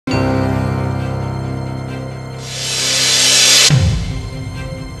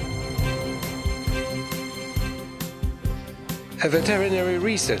A Veterinary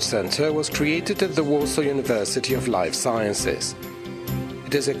Research Center was created at the Warsaw University of Life Sciences.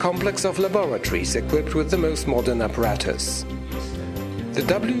 It is a complex of laboratories equipped with the most modern apparatus. The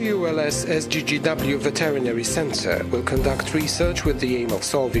WULS-SGGW Veterinary Center will conduct research with the aim of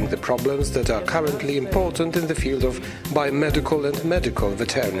solving the problems that are currently important in the field of biomedical and medical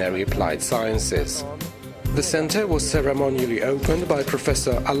veterinary applied sciences. The center was ceremonially opened by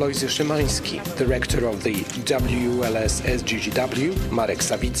Professor Alojzy Szymański, Director of the WULS-SGGW, Marek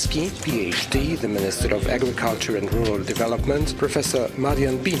Sawicki, PhD, the Minister of Agriculture and Rural Development, Professor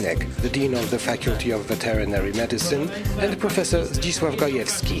Marian Binek, the Dean of the Faculty of Veterinary Medicine, and Professor Zdzisław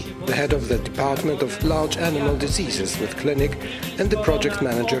Gajewski, the Head of the Department of Large Animal Diseases with Clinic and the Project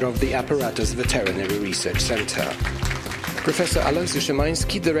Manager of the Apparatus Veterinary Research Center. Professor Alojzy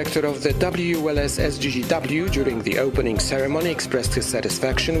Szymański, Director of the WULS-SGGW, during the opening ceremony expressed his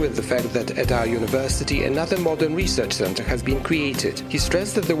satisfaction with the fact that at our university another modern research center has been created. He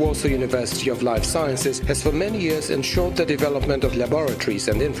stressed that the Warsaw University of Life Sciences has for many years ensured the development of laboratories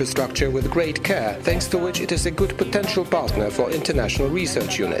and infrastructure with great care, thanks to which it is a good potential partner for international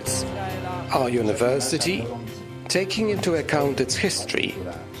research units. Our university, taking into account its history,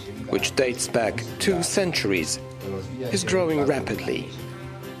 which dates back 2 centuries, is growing rapidly.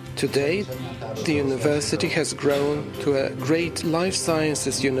 Today, the university has grown to a great life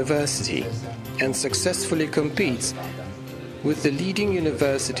sciences university and successfully competes with the leading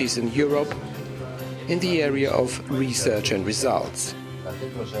universities in Europe in the area of research and results.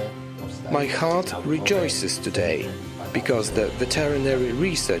 My heart rejoices today because the Veterinary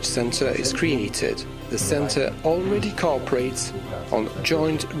Research Center is created. The center already cooperates on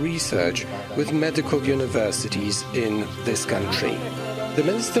joint research with medical universities in this country. The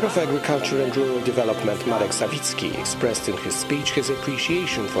Minister of Agriculture and Rural Development, Marek Sawicki, expressed in his speech his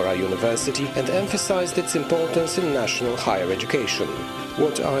appreciation for our university and emphasized its importance in national higher education.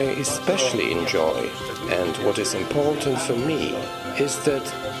 What I especially enjoy, and what is important for me, is that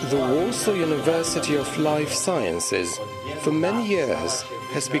the Warsaw University of Life Sciences for many years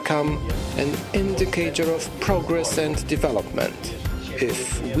has become an indicator of progress and development.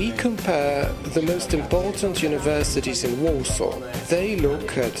 If we compare the most important universities in Warsaw, they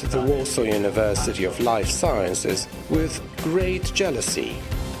look at the Warsaw University of Life Sciences with great jealousy.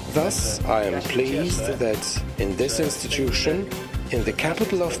 Thus, I am pleased that in this institution, in the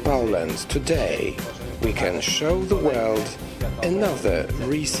capital of Poland today, we can show the world another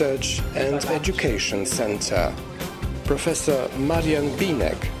research and education center. Professor Marian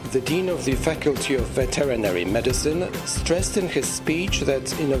Binek, the Dean of the Faculty of Veterinary Medicine, stressed in his speech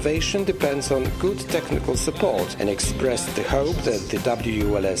that innovation depends on good technical support and expressed the hope that the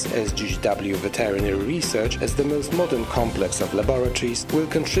WULS-SGGW Veterinary Research, as the most modern complex of laboratories, will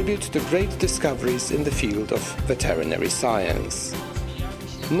contribute to great discoveries in the field of veterinary science.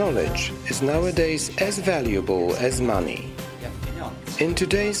 Knowledge is nowadays as valuable as money. In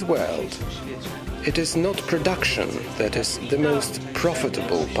today's world, it is not production that is the most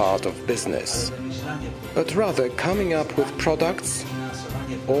profitable part of business, but rather coming up with products,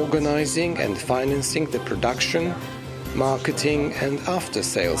 organizing and financing the production, marketing and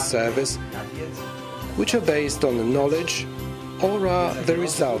after-sales service, which are based on knowledge or are the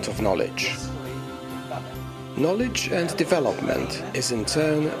result of knowledge. Knowledge and development is in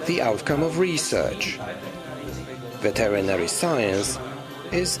turn the outcome of research. Veterinary science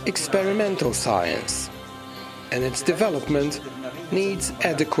is experimental science, and its development needs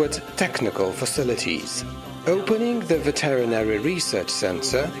adequate technical facilities. Opening the Veterinary Research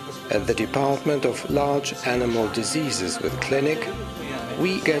Center at the Department of Large Animal Diseases with Clinic,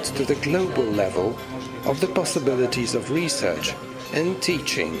 we get to the global level of the possibilities of research and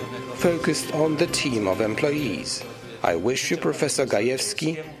teaching focused on the team of employees. I wish you, Professor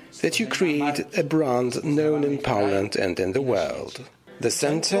Gajewski, that you create a brand known in Poland and in the world. The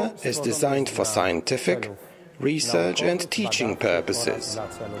center is designed for scientific, research and teaching purposes.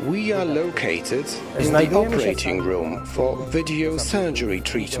 We are located in the operating room for video surgery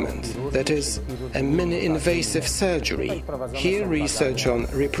treatment, that is, a mini-invasive surgery. Here research on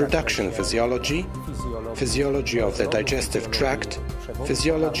reproduction physiology, physiology of the digestive tract,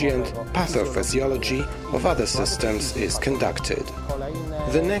 physiology and pathophysiology of other systems is conducted.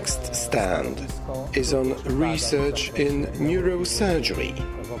 The next stand is on research in neurosurgery,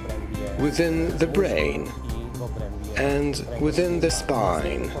 within the brain and within the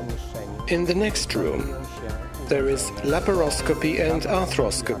spine. In the next room, there is laparoscopy and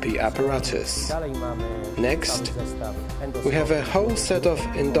arthroscopy apparatus. Next, we have a whole set of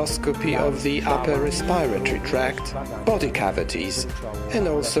endoscopy of the upper respiratory tract, body cavities, and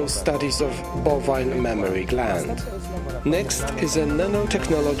also studies of bovine mammary gland. Next is a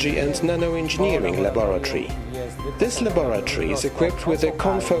nanotechnology and nanoengineering laboratory. This laboratory is equipped with a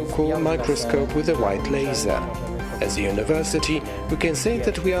confocal microscope with a white laser. As a university, we can say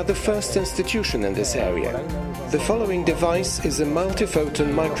that we are the first institution in this area. The following device is a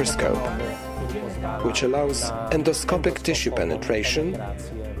multiphoton microscope, which allows endoscopic tissue penetration.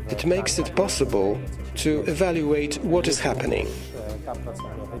 It makes it possible to evaluate what is happening.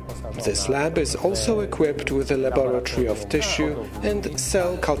 This lab is also equipped with a laboratory of tissue and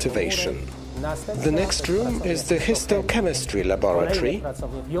cell cultivation. The next room is the histochemistry laboratory,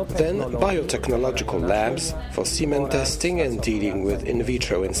 then biotechnological labs for semen testing and dealing with in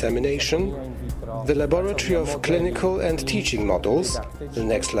vitro insemination, the laboratory of clinical and teaching models. The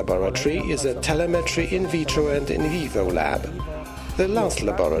next laboratory is a telemetry in vitro and in vivo lab. The last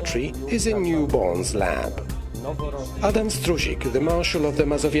laboratory is a newborns lab. Adam Struzik, the Marshal of the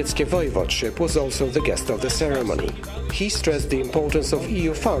Mazowieckie Voivodeship, was also the guest of the ceremony. He stressed the importance of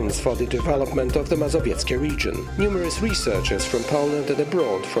EU funds for the development of the Mazowieckie region. Numerous researchers from Poland and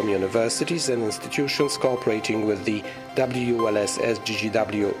abroad, from universities and institutions cooperating with the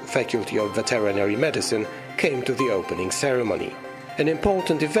WULS-SGGW Faculty of Veterinary Medicine, came to the opening ceremony. An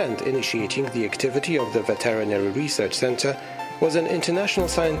important event initiating the activity of the Veterinary Research Center was an international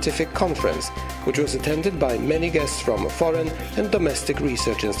scientific conference, which was attended by many guests from foreign and domestic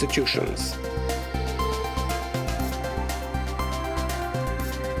research institutions.